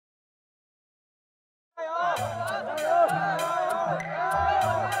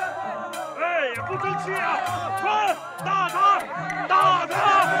哎，也不争气啊！快打他！打他！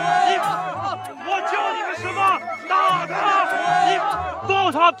你，我教你们什么？打他！你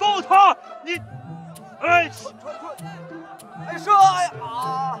抱他！抱他！你，哎，哎，说哎呀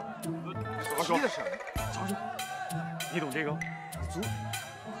啊！曹叔，曹叔，你懂这个？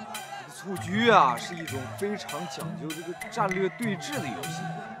蹴鞠啊，是一种非常讲究这个战略对峙的游戏。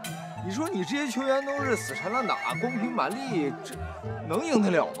你说你这些球员都是死缠烂打、光凭蛮力，这能赢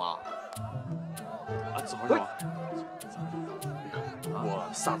得了吗？啊，子豪叔，我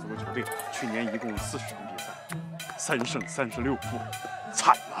萨族球队去年一共40场比赛，3胜36负，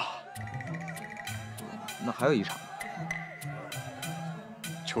惨了。那还有一场，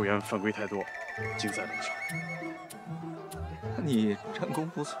球员犯规太多，禁赛6场。那你战功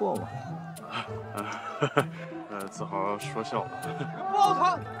不错嘛。子豪说笑了。抱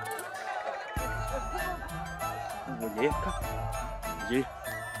他！我爷爷看，爷爷，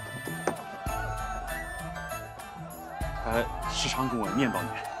他时常跟我念叨你，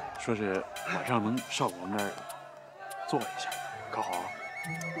说是晚上能上我那儿坐一下，可好？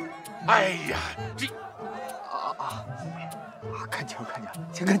哎呀，这看球，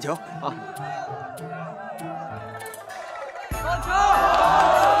先看球啊！看球！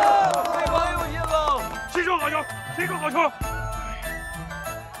这个有意思，谁说好球？谁说好球？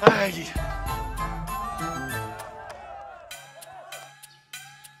哎呀，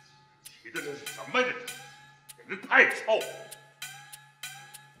踢的这是什么？这简直太臭了！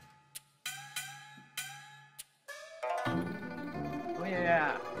程爷爷，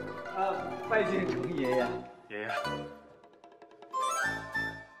拜见程爷爷。爷爷，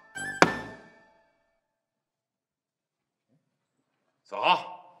走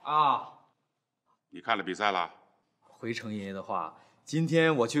啊，你看了比赛了？回程爷爷的话，今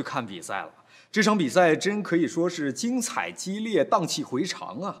天我去看比赛了。这场比赛真可以说是精彩激烈、荡气回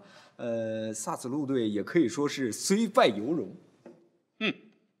肠啊！萨子路队也可以说是虽败犹荣。哼，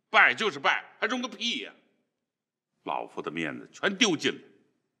败就是败，还荣个屁呀！老夫的面子全丢尽了。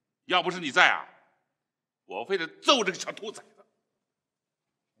要不是你在啊，我非得揍这个小兔崽子！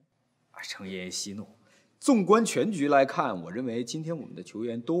程爷爷息怒。纵观全局来看，我认为今天我们的球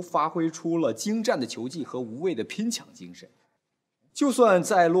员都发挥出了精湛的球技和无畏的拼抢精神。就算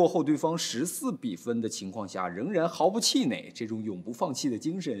在落后对方14比分的情况下，仍然毫不气馁，这种永不放弃的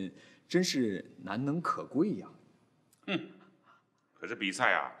精神真是难能可贵呀！哼，可是比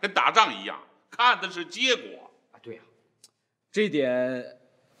赛啊，跟打仗一样，看的是结果啊。对呀，这点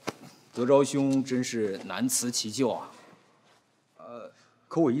德昭兄真是难辞其咎啊。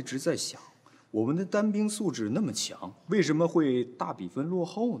可我一直在想，我们的单兵素质那么强，为什么会大比分落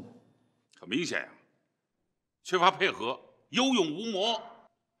后呢？很明显呀，缺乏配合，有勇无谋。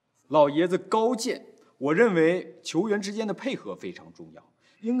老爷子高见，我认为球员之间的配合非常重要，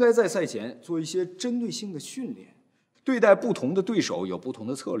应该在赛前做一些针对性的训练，对待不同的对手有不同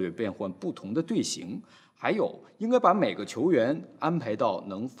的策略，变换不同的队形，还有应该把每个球员安排到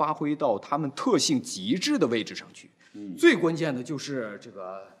能发挥到他们特性极致的位置上去。最关键的就是这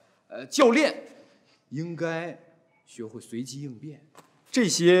个教练应该学会随机应变，这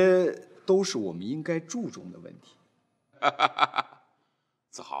些都是我们应该注重的问题。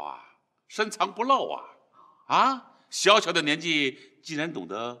子豪啊，深藏不露啊！啊，小小的年纪竟然懂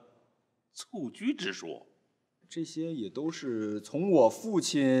得蹴鞠之说，这些也都是从我父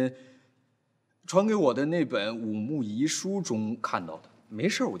亲传给我的那本武穆遗书中看到的。没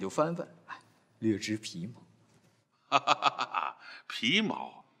事我就翻翻，略知皮毛。皮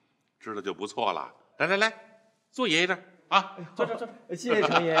毛，知道就不错了。来，坐爷爷这儿啊，坐。谢谢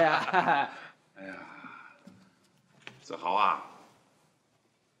程爷爷。哎呀，子豪啊，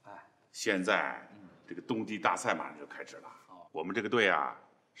现在这个冬季大赛马上就开始了，我们这个队啊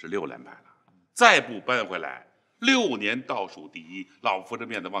是6连败了，再不扳回来，6年倒数第一，老夫这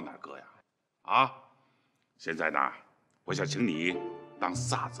面子往哪搁呀？啊，现在呢，我想请你当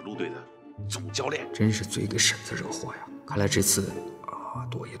萨子路队的总教练。真是嘴给婶子惹祸呀！看来这次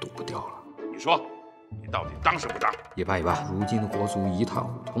躲也躲不掉了。你说，你到底当是不当？也罢，如今的国足一塌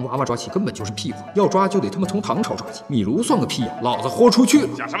糊涂，从娃娃抓起根本就是屁话，要抓就得他妈从唐朝抓起。米卢算个屁呀！老子豁出去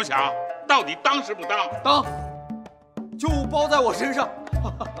了！想什么想？到底当是不当？当，就包在我身上。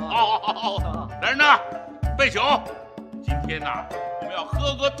好，来人呐，备酒！今天呢，我们要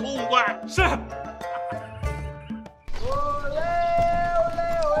喝个痛快。是。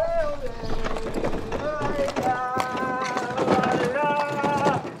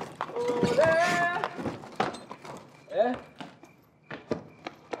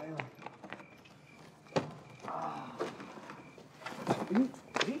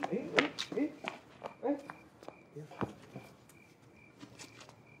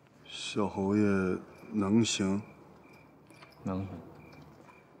小侯爷能行？能行。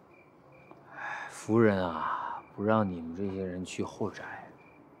夫人啊，不让你们这些人去后宅，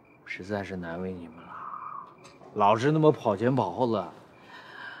实在是难为你们了。老是那么跑前跑后的。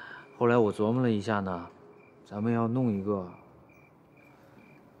后来我琢磨了一下呢，咱们要弄一个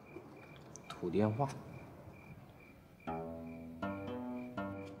土电话。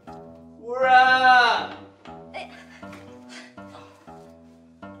夫人。哎，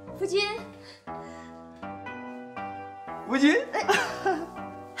夫君。夫君。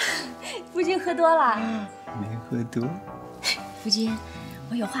夫君喝多了？没喝多。夫君，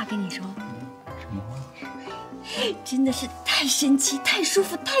我有话跟你说。什么话？真的是太神奇、太舒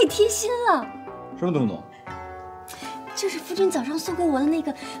服、太贴心了。什么东东？就是夫君早上送给我的那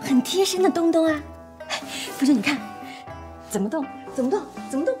个很贴身的东东啊。夫君，你看，怎么动？怎么动？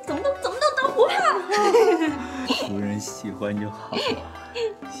怎么动？怎么动？怎么动都不怕。夫人喜欢就好，喜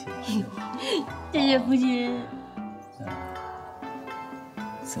欢就好。谢谢夫君。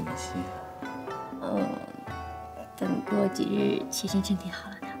怎么谢？等过几日切身体好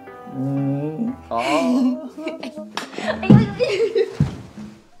了的。好。哎呦！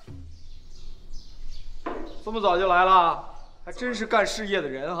这么早就来了，还真是干事业的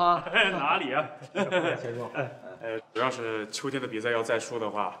人哈。哪里啊？先说，主要是秋天的比赛要再输的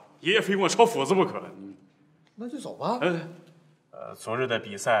话，爷爷非跟我抄斧子不可。那就走吧。昨日的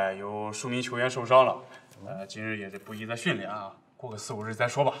比赛有数名球员受伤了，今日也是不宜再训练啊，过个4、5日再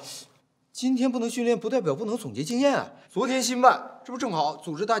说吧。今天不能训练，不代表不能总结经验啊。昨天新办，这不正好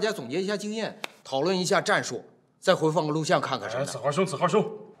组织大家总结一下经验，讨论一下战术，再回放个录像看看什么的。子豪兄，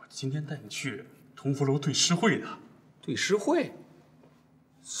我今天带你去同福楼对诗会的。对诗会？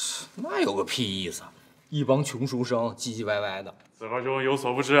那有个屁意思啊！一帮穷书生唧唧歪歪的。子豪兄有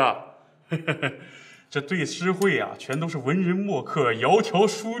所不知啊，这对诗会啊，全都是文人墨客、窈窕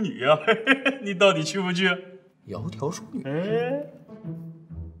淑女啊。你到底去不去？窈窕淑女？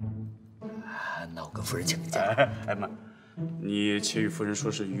那我跟夫人请个假。哎妈，你且与夫人说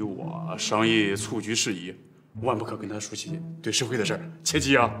是与我商议蹴鞠事宜，万不可跟她说起对诗会的事儿，切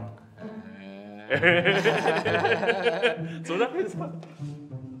记啊。走着，走。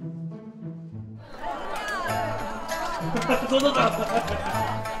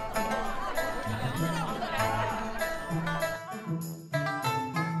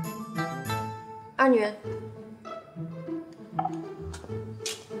二女，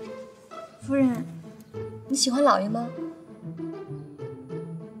夫人，你喜欢老爷吗？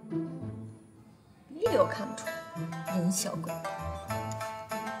别以为我看不出来，人小鬼。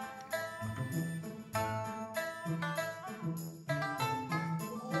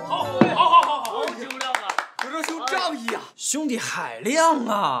好，酒量啊！德州兄仗义啊，兄弟海量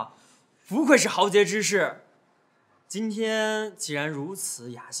啊，不愧是豪杰之士。今天既然如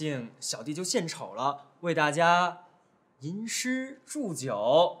此雅兴，小弟就献丑了，为大家吟诗祝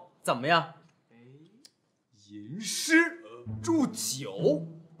酒，怎么样？吟诗祝酒，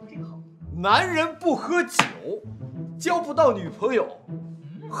挺好。男人不喝酒，交不到女朋友；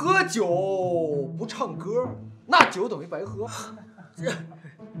喝酒不唱歌，那酒等于白喝。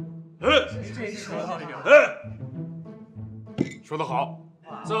说得好，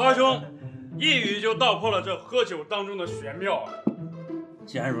子豪兄一语就道破了这喝酒当中的玄妙啊！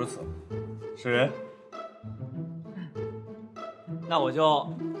既然如此，诗人，那我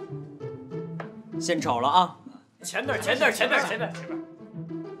就献丑了啊！前边。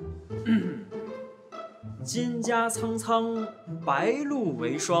蒹葭苍苍，白露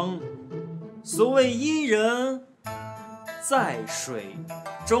为霜。所谓伊人，在水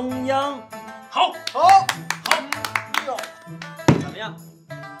中央。好，怎么样？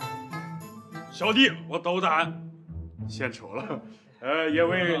小弟我斗胆献丑了，也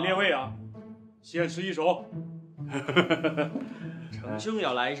为列位啊献诗一首。程兄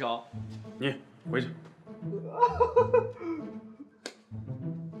要来一首，你回去。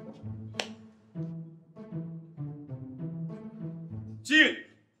近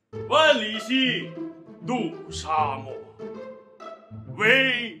万里兮，渡沙漠，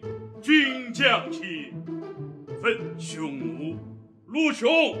为君将亲，奋匈奴，戮穷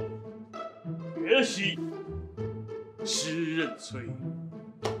越兮，诗人催，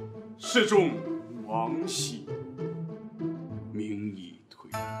世中王兮，名已颓。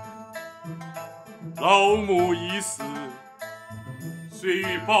老母已死，虽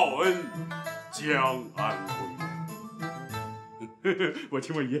欲报恩，将安归？我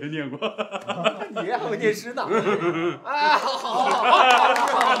听我爷爷念过。你爷还会念诗呢。哎，好，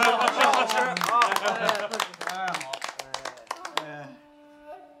吃啊！哎，好。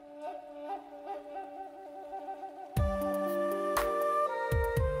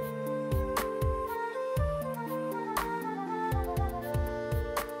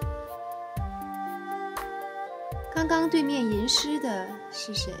刚刚对面吟诗的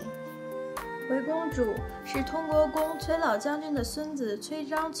是谁？回公主是通国公崔老将军的孙子崔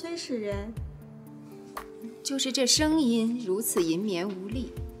章崔氏人。就是这声音如此淫绵无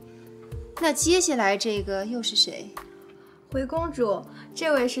力。那接下来这个又是谁？回公主，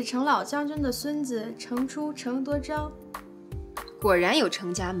这位是程老将军的孙子程初程多昭。果然有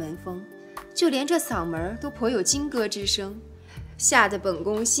程家门风，就连这嗓门都颇有金歌之声，吓得本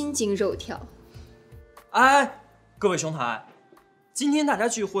宫心惊肉跳。哎，各位兄台，今天大家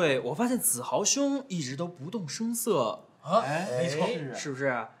聚会，我发现子豪兄一直都不动声色啊，没错，是不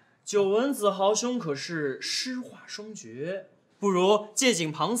是？久闻子豪兄可是诗画双绝，不如借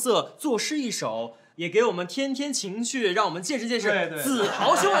景旁色，作诗一首，也给我们添添情趣，让我们见识见识子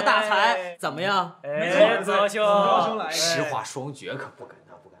豪兄的大才，怎么样？没错，子豪兄来，诗画双绝可不敢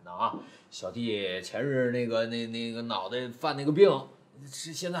当，不敢当啊！小弟前日那个脑袋犯那个病，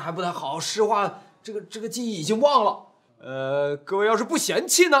现在还不太好，诗画这个记忆已经忘了。各位要是不嫌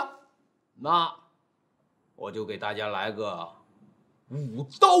弃呢，那我就给大家来个舞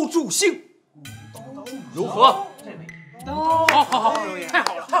刀助兴，如何？好，太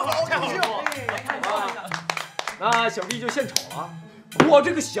好了！那小弟就献丑了。我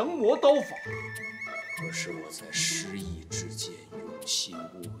这个降魔刀法，可是我在失意之间用心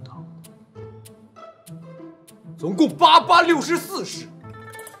悟到的。总共864式，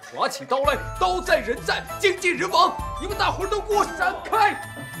耍起刀来，刀在人在，精尽人亡。你们大伙儿都给我闪开！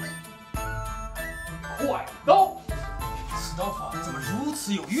快刀！此刀法怎么如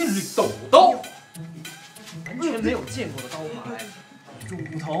此有韵律？抖刀，完全没有见过的刀法，众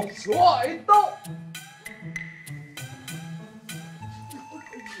不同。甩刀，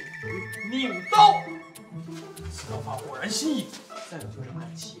拧刀，此刀法果然新颖。再有就是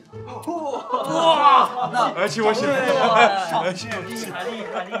暗器了。哇，那气我喜欢，厉害！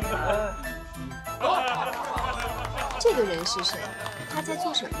这个人是谁？他在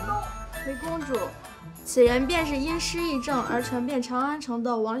做什么？回公主，此人便是因失忆症而传遍长安城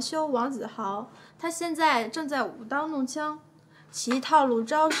的王修王子豪，他现在正在舞刀弄枪，其套路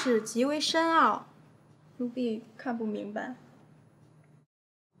招式极为深奥，奴婢看不明白。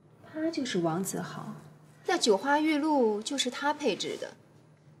他就是王子豪，那九花玉露就是他配制的。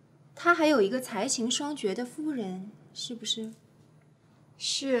他还有一个才情双绝的夫人，是不是？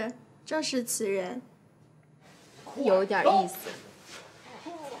是，正是此人。有点意思。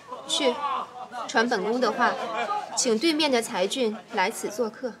去，传本宫的话，请对面的才俊来此做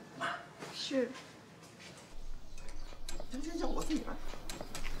客。是。行，我自己来。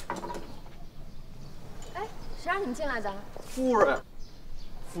哎，谁让你们进来的？夫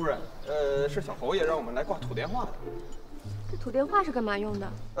人，是小侯爷让我们来挂土电话的。这土电话是干嘛用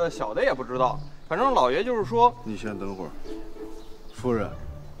的？小的也不知道，反正老爷就是说。你先等会儿，夫人。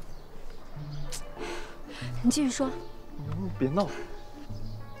你继续说。别闹。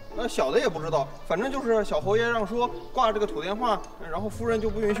小的也不知道，反正就是小侯爷让说挂这个土电话，然后夫人就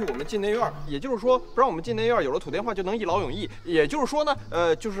不允许我们进内院，也就是说不让我们进内院，有了土电话就能一劳永逸。也就是说呢，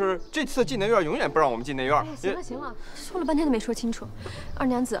就是这次进内院永远不让我们进内院。哎，行了，说了半天都没说清楚。二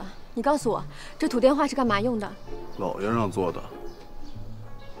娘子，你告诉我，这土电话是干嘛用的？老爷让做的。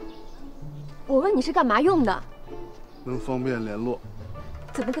我问你是干嘛用的？能方便联络。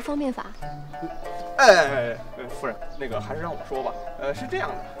怎么个方便法？夫人，那个还是让我说吧。是这样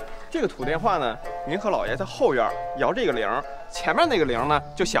的，这个土电话呢，您和老爷在后院摇这个铃，前面那个铃呢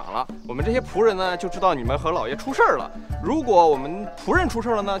就响了，我们这些仆人呢就知道你们和老爷出事了。如果我们仆人出事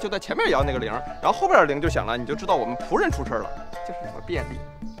了呢，就在前面摇那个铃，然后后边的铃就响了，你就知道我们仆人出事了，就是这么便利。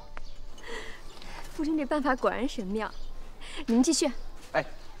夫人这办法果然神妙，你们继续。哎，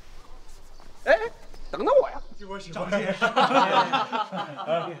等等我呀！我喜欢。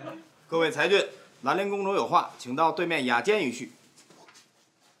各位才俊，兰陵公主有话，请到对面雅间一叙。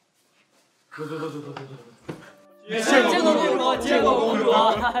走。接过公主，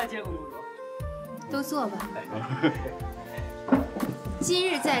接过公主。都坐吧。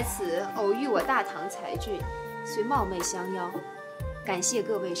今日在此偶遇我大唐才俊，遂冒昧相邀，感谢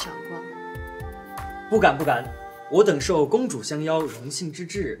各位赏光。不敢，我等受公主相邀，荣幸之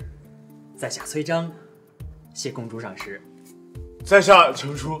至。在下崔章，谢公主赏识。在下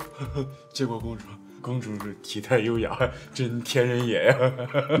程初，接过公主，公主体态优雅，真天人也呀！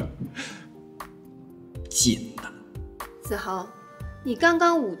贱蛋！子豪，你刚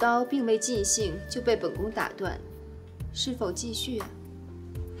刚舞刀并未尽兴，就被本宫打断，是否继续啊？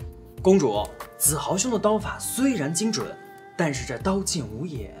公主，子豪兄的刀法虽然精准，但是这刀剑无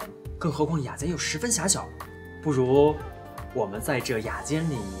眼，更何况雅间又十分狭小，不如我们在这雅间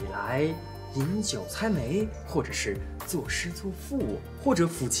里来饮酒猜眉，或者是作诗作赋，或者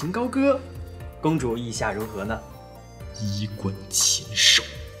抚琴高歌，公主意下如何呢？衣冠禽兽。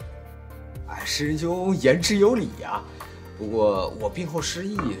哎，诗人兄言之有理呀。不过我病后失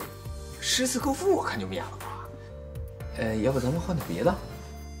忆，诗词歌赋我看就免了吧。要不咱们换点别的？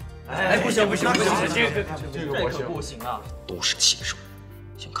哎，不行，这个不行，不行啊！都是禽兽，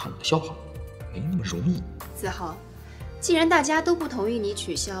想看我的笑话，没那么容易。子豪，既然大家都不同意你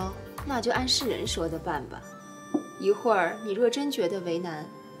取消，那就按世人说的办吧。一会儿你若真觉得为难，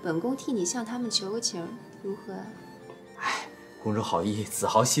本宫替你向他们求个情，如何？哎，公主好意，子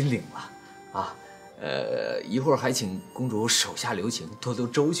豪心领了啊。一会儿还请公主手下留情，多多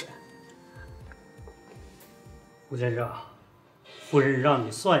周全。吴先生，夫人让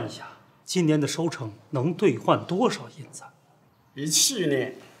你算一下，今年的收成能兑换多少银子？比去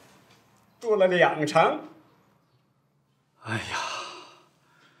年多了2成。哎呀，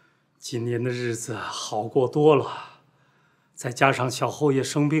今年的日子好过多了，再加上小侯爷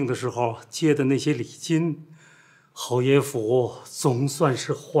生病的时候接的那些礼金，侯爷府总算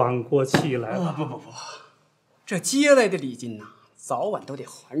是缓过气来了。不，这接来的礼金呐，早晚都得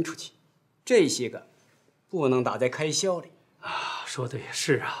还出去，这些个不能打在开销里。啊，说的也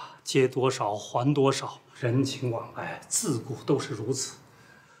是啊，接多少还多少，人情往来自古都是如此。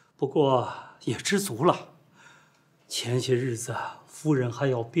不过也知足了。前些日子夫人还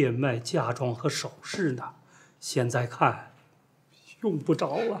要变卖嫁妆和首饰呢，现在看用不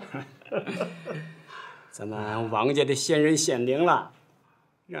着了。咱们王家的先人显灵了，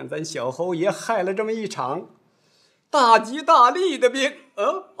让咱小侯爷害了这么一场大吉大利的病。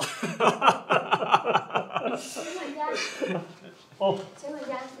前管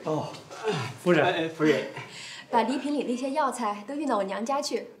家。哦，夫人，夫人，把礼品里那些药材都运到我娘家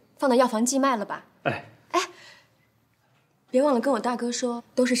去，放到药房寄卖了吧。哎，别忘了跟我大哥说，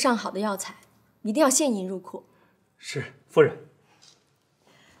都是上好的药材，一定要现银入库。是，夫人。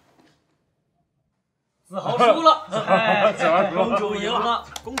子豪输了，子豪输了，公主赢了，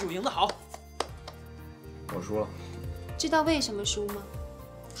公主赢得好。我输了。知道为什么输吗？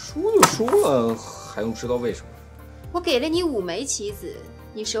输就输了，还用知道为什么？我给了你5枚棋子，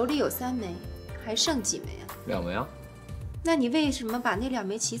你手里有3枚，还剩几枚啊？2枚啊。那你为什么把那2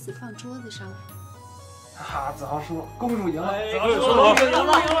枚棋子放桌子上？哈，子豪输了，公主赢了，子豪输了，公主赢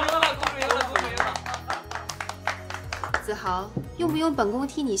了，公主赢了。子豪，用不用本宫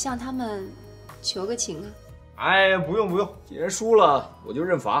替你向他们求个情啊？哎，不用，既然输了，我就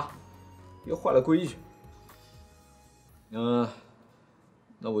认罚，别坏了规矩。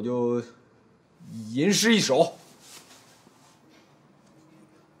那我就吟诗一首。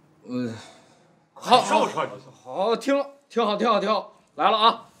好，听好，来了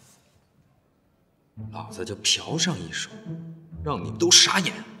啊！老子就嫖上一首，让你们都傻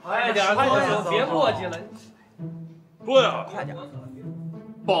眼。快点，别墨迹了。说呀，快点！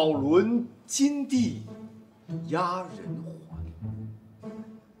宝轮金地压人寰，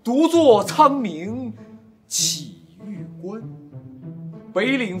独坐苍冥起玉关。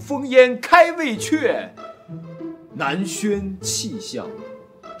北岭烽烟开未阙，南轩气象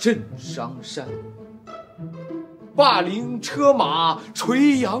震商山。霸陵车马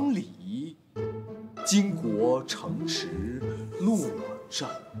垂杨里，巾帼城池落照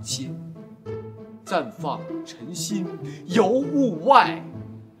间。暂放尘心游物外，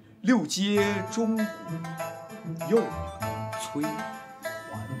六街钟鼓又催还。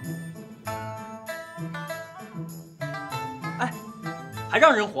哎，还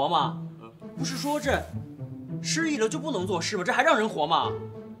让人活吗？不是说这失忆了就不能做事吗？这还让人活吗？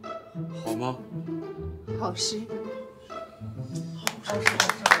好吗？好诗。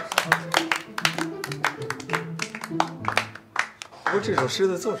不过这首诗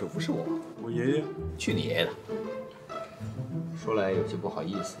的作者不是我，我爷爷。去你爷爷的！说来有些不好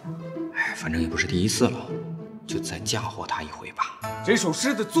意思呀，哎，反正也不是第一次了，就再嫁祸他一回吧。这首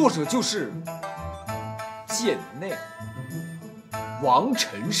诗的作者就是贱内王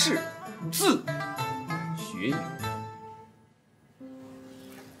陈氏，字学友。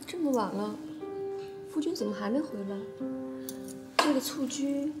这么晚了，夫君怎么还没回来？这个蹴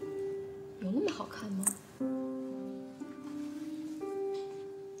鞠有那么好看吗？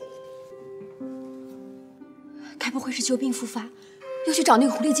该不会是旧病复发，又去找那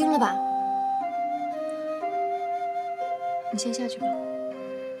个狐狸精了吧？你先下去吧。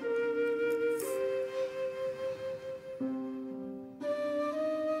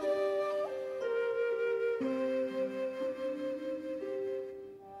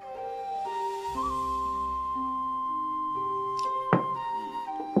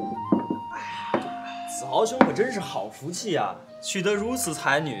子豪兄可真是好福气啊，娶得如此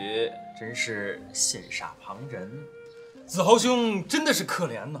才女，真是羡煞旁人。子豪兄真的是可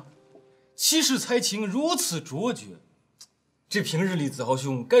怜呐，稀世才情如此卓绝，这平日里子豪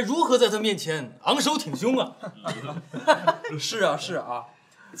兄该如何在他面前昂首挺胸啊？是啊，是啊，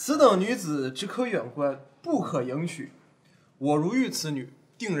此等女子只可远观，不可迎娶。我如遇此女，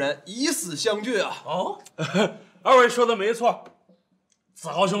定然以死相拒啊！哦，二位说的没错，子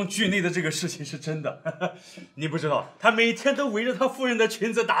豪兄惧内的这个事情是真的。你不知道，他每天都围着他夫人的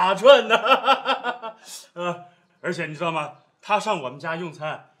裙子打转呢。而且你知道吗？他上我们家用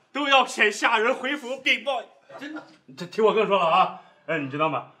餐都要遣下人回府禀报。真的，这听我更说了啊！你知道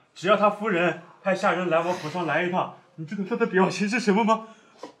吗？只要他夫人派下人来我府上来一趟，你知道他的表情是什么吗？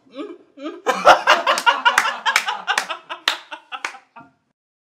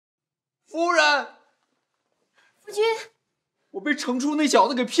夫人，夫君，我被程初那小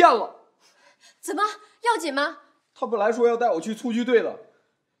子给骗了。怎么要紧吗？他本来说要带我去蹴鞠队的，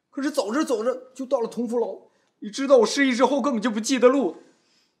可是走着走着就到了同福楼。你知道我失忆之后根本就不记得路，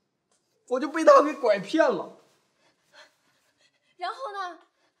我就被他给拐骗了。然后呢？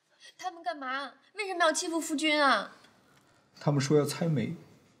他们干嘛？为什么要欺负夫君啊？他们说要猜谜，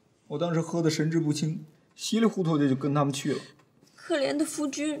我当时喝得神志不清，稀里糊涂的就跟他们去了。可怜的夫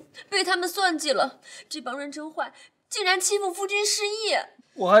君被他们算计了，这帮人真坏，竟然欺负夫君失忆。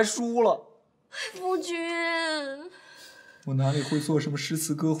我还输了。夫君，我哪里会做什么诗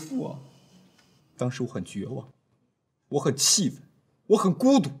词歌赋啊？当时我很绝望，我很气愤，我很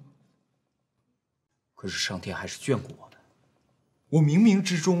孤独。可是上天还是眷顾我的，我冥冥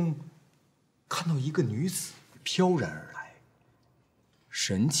之中看到一个女子飘然而来，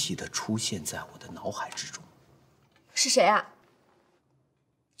神奇的出现在我的脑海之中。是谁啊？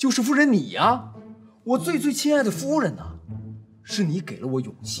就是夫人你呀，我最最亲爱的夫人呐！是你给了我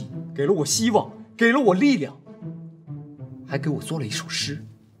勇气，给了我希望，给了我力量，还给我做了一首诗。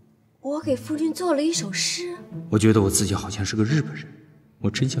我给夫君做了一首诗。我觉得我自己好像是个日本人，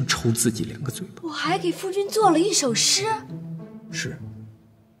我真想抽自己2个嘴巴。我还给夫君做了一首诗。是，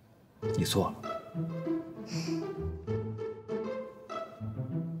你做了。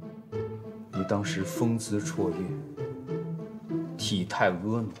你当时风姿绰约，体态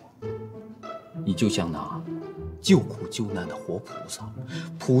婀娜，你就像那救苦救难的活菩萨，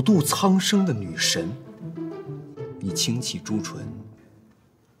普度苍生的女神。你轻启朱唇，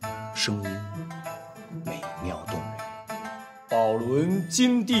声音美妙动人。宝轮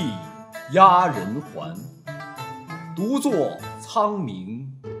金地压人环，独坐苍冥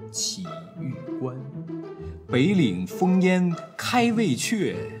起玉关。北岭烽烟开未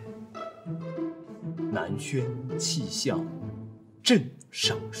却，南轩气象震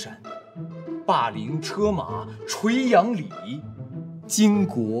上山。霸陵车马垂杨里，巾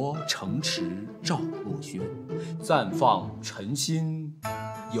帼城池照落轩。暂放尘心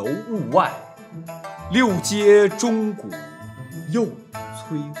游物外，六街钟鼓又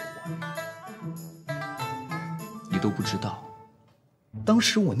催还。你都不知道，当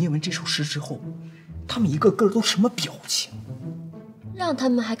时我念完这首诗之后，他们一个个都什么表情？让他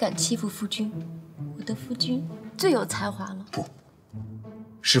们还敢欺负夫君？我的夫君最有才华了。不，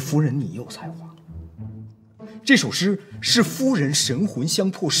是夫人你有才华。这首诗是夫人神魂相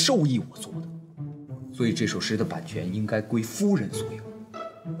魄授意我做的，所以这首诗的版权应该归夫人所有。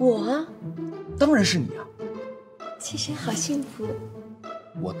我啊？当然是你啊！其实好幸福。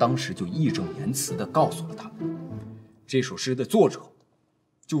我当时就义正言辞地告诉了他们，这首诗的作者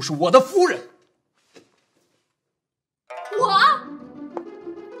就是我的夫人。我？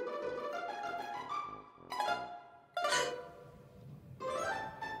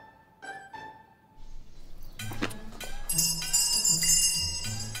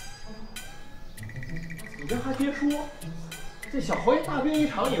你这还别说，这小侯爷大病一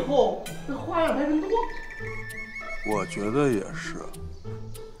场以后，这花样还真多。我觉得也是。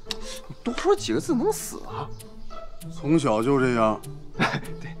你多说几个字能死啊？从小就这样。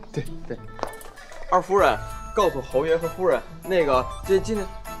对。二夫人，告诉侯爷和夫人，那个今天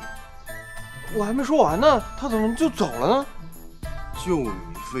我还没说完呢，他怎么就走了呢？就你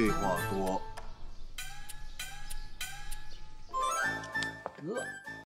废话多。哥。